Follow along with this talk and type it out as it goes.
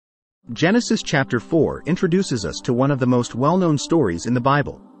Genesis chapter 4 introduces us to one of the most well-known stories in the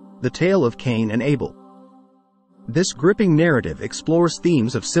Bible, the tale of Cain and Abel. This gripping narrative explores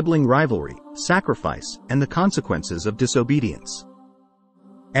themes of sibling rivalry, sacrifice, and the consequences of disobedience.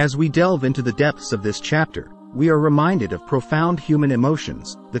 As we delve into the depths of this chapter, we are reminded of profound human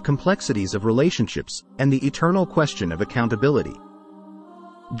emotions, the complexities of relationships, and the eternal question of accountability.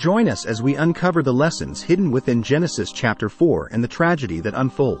 Join us as we uncover the lessons hidden within Genesis chapter 4 and the tragedy that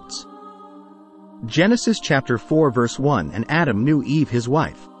unfolds. Genesis chapter 4 verse 1 And Adam knew Eve his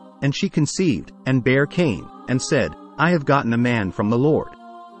wife, and she conceived, and bare Cain, and said, I have gotten a man from the Lord.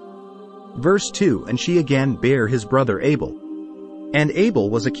 Verse 2 And she again bare his brother Abel. And Abel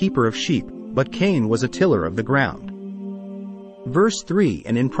was a keeper of sheep, but Cain was a tiller of the ground. Verse 3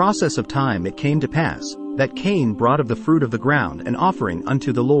 And in process of time it came to pass, that Cain brought of the fruit of the ground an offering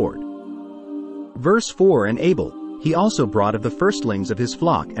unto the Lord. Verse 4 And Abel, he also brought of the firstlings of his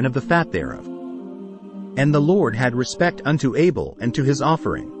flock and of the fat thereof. And the Lord had respect unto Abel and to his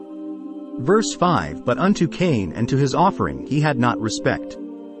offering. Verse 5 But unto Cain and to his offering he had not respect.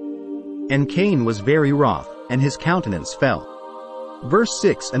 And Cain was very wroth, and his countenance fell. Verse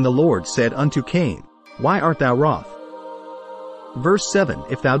 6 And the Lord said unto Cain, Why art thou wroth? Verse 7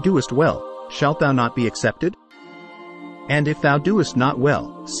 If thou doest well, shalt thou not be accepted? And if thou doest not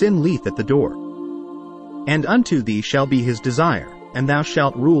well, sin lieth at the door. And unto thee shall be his desire, and thou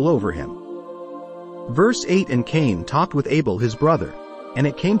shalt rule over him. Verse 8 And Cain talked with Abel his brother, and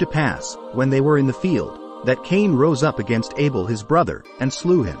it came to pass, when they were in the field, that Cain rose up against Abel his brother, and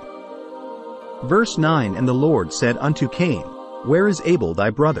slew him. Verse 9 And the Lord said unto Cain, Where is Abel thy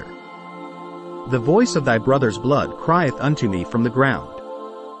brother? The voice of thy brother's blood crieth unto me from the ground.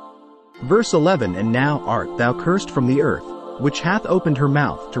 Verse 11 And now art thou cursed from the earth, which hath opened her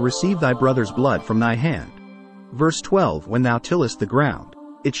mouth to receive thy brother's blood from thy hand. Verse 12 When thou tillest the ground,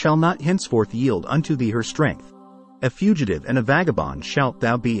 it shall not henceforth yield unto thee her strength. A fugitive and a vagabond shalt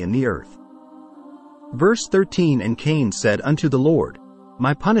thou be in the earth. Verse 13 And Cain said unto the Lord,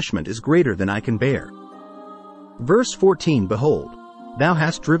 My punishment is greater than I can bear. Verse 14 Behold, thou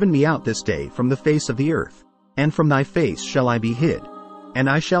hast driven me out this day from the face of the earth, and from thy face shall I be hid, and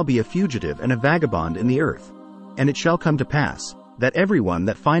I shall be a fugitive and a vagabond in the earth. And it shall come to pass, that every one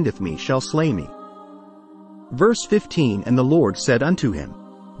that findeth me shall slay me. Verse 15 And the Lord said unto him,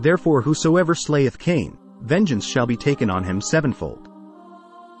 Therefore whosoever slayeth Cain, vengeance shall be taken on him sevenfold.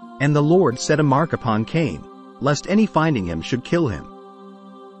 And the Lord set a mark upon Cain, lest any finding him should kill him.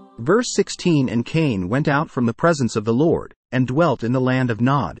 Verse 16 And Cain went out from the presence of the Lord, and dwelt in the land of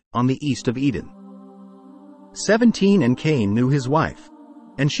Nod, on the east of Eden. 17 And Cain knew his wife,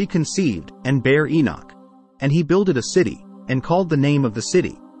 and she conceived, and bare Enoch. And he builded a city, and called the name of the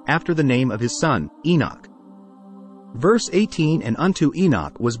city, after the name of his son, Enoch. Verse 18 And unto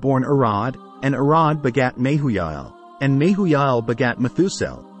Enoch was born Arad, and Arad begat Mehujael, and Mehujael begat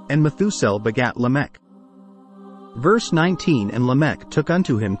Methuselah, and Methuselah begat Lamech. Verse 19 And Lamech took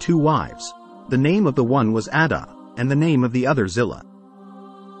unto him 2 wives. The name of the one was Adah, and the name of the other Zillah.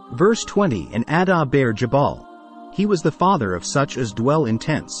 Verse 20 And Adah bare Jabal. He was the father of such as dwell in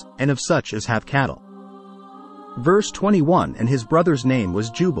tents, and of such as have cattle. Verse 21 And his brother's name was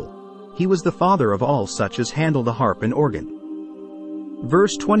Jubal. He was the father of all such as handle the harp and organ.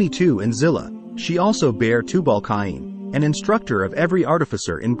 Verse 22 And Zillah, she also bare Tubal-Cain, an instructor of every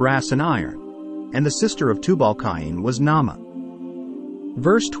artificer in brass and iron. And the sister of Tubal-Cain was Naamah.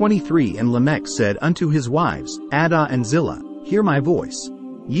 Verse 23 And Lamech said unto his wives, Adah and Zillah, Hear my voice.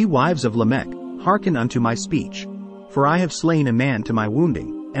 Ye wives of Lamech, hearken unto my speech. For I have slain a man to my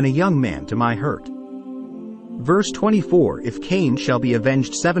wounding, and a young man to my hurt. Verse 24 If Cain shall be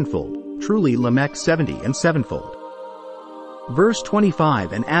avenged sevenfold, truly Lamech 70 and sevenfold. Verse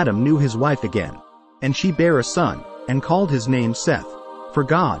 25 And Adam knew his wife again, and she bare a son, and called his name Seth. For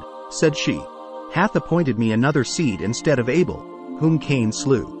God, said she, hath appointed me another seed instead of Abel, whom Cain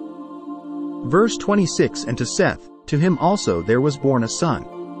slew. Verse 26 And to Seth, to him also there was born a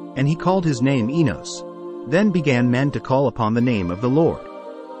son, and he called his name Enos. Then began men to call upon the name of the Lord.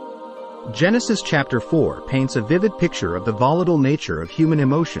 Genesis chapter 4 paints a vivid picture of the volatile nature of human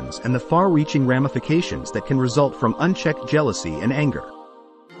emotions and the far-reaching ramifications that can result from unchecked jealousy and anger.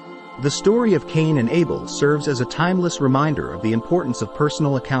 The story of Cain and Abel serves as a timeless reminder of the importance of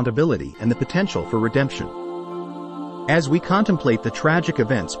personal accountability and the potential for redemption. As we contemplate the tragic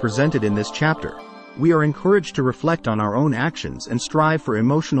events presented in this chapter, we are encouraged to reflect on our own actions and strive for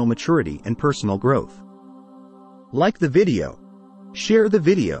emotional maturity and personal growth. Like the video, share the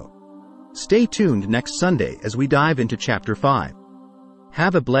video. Stay tuned next Sunday as we dive into Chapter 5.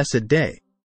 Have a blessed day.